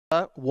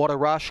What a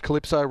rush.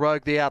 Calypso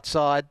Rogue the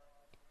outside.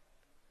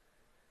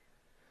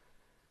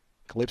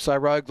 Calypso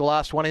Rogue the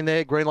last one in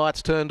there. Green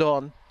lights turned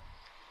on.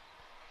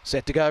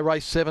 Set to go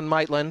race 7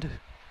 Maitland.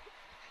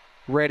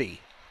 Ready.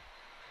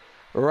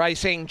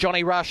 Racing,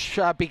 Johnny Rush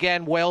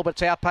began well, but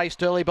it's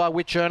outpaced early by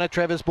Witch Earner.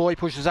 Trevor's Boy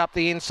pushes up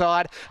the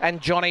inside,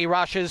 and Johnny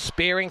Rush is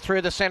spearing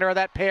through the centre of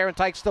that pair and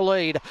takes the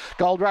lead.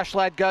 Gold Rush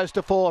Lad goes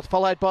to 4th,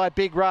 followed by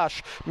Big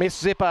Rush. Miss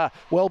Zipper,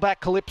 well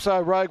back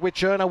Calypso Rogue.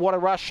 Witch Earner, What a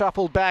Rush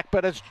shuffled back,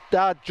 but it's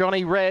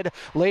Johnny Red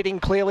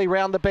leading clearly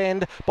round the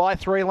bend by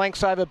 3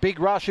 lengths over Big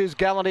Rush, who's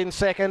gallant in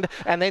second,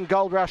 and then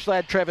Gold Rush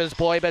Lad, Trevor's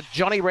Boy, but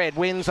Johnny Red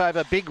wins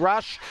over Big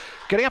Rush.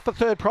 Getting up for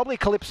third, probably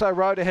Calypso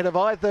Road ahead of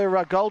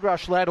either Gold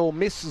Rush Lad or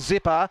Miss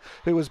Zipper,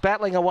 who was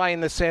battling away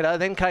in the centre.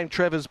 Then came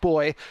Trevor's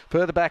Boy.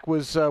 Further back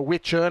was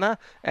Witch Earner,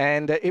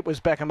 and it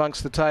was back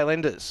amongst the tail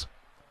enders.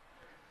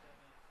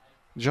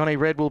 Johnny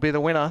Red will be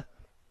the winner.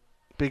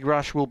 Big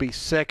Rush will be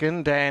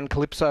second, and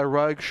Calypso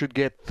Rogue should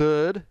get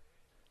third.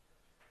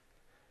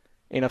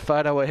 In a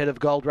photo ahead of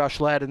Gold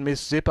Rush Lad and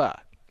Miss Zipper.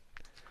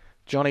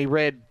 Johnny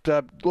Red,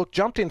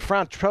 jumped in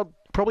front,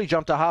 probably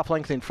jumped a half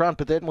length in front,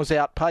 but then was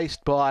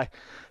outpaced by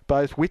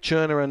both Witch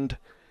Earner and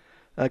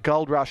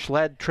Gold Rush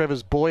Lad.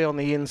 Trevor's Boy on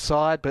the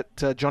inside, but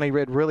Johnny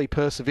Red really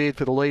persevered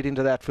for the lead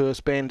into that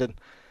first bend and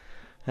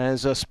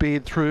has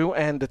speared through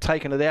and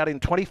taken it out in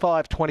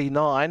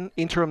 25.29.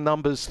 Interim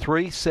numbers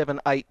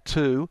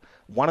 3.782,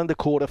 1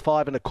 1/4,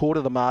 5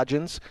 1/4 the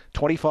margins,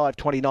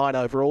 25.29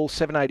 overall,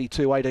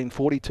 7.82,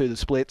 18.42 the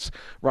splits.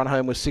 Run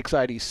home was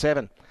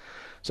 6.87.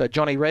 So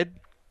Johnny Red,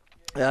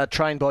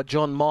 trained by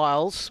John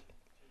Miles,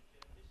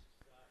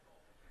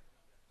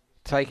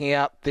 taking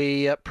out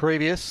the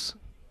previous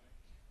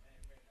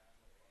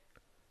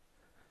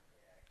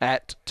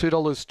at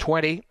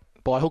 $2.20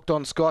 by Hooked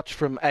on Scotch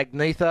from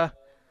Agnetha.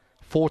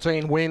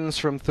 14 wins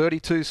from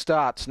 32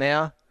 starts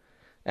now,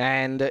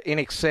 and in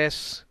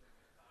excess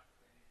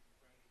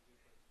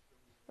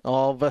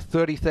of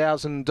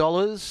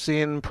 $30,000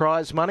 in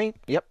prize money.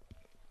 Yep.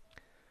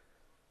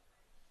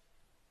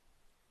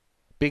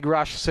 Big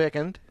Rush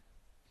second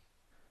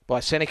by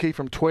Seneca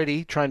from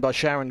Tweedy, trained by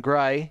Sharon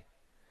Gray.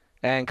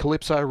 And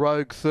Calypso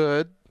Rogue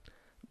third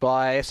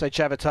by SH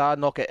Avatar,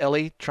 Knocker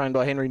Ellie, trained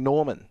by Henry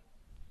Norman.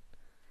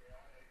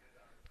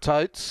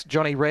 Totes,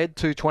 Johnny Red,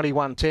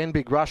 221.10.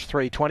 Big Rush,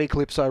 320.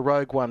 Calypso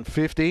Rogue,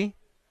 150.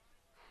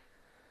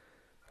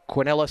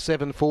 Quinella,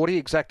 740.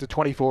 Exacta,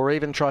 24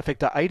 even.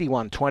 Trifecta,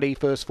 81.20.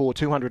 First four,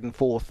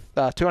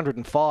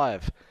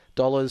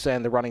 $205.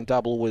 And the running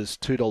double was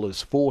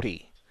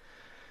 $2.40.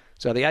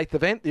 So the 8th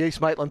event, the East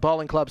Maitland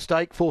Bowling Club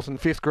Stake, 4th and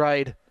 5th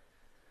grade,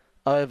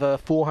 over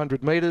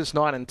 400 metres,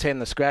 9 and 10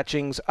 the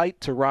scratchings, 8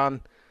 to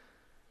run,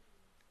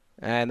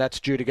 and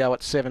that's due to go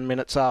at 7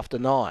 minutes after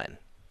 9.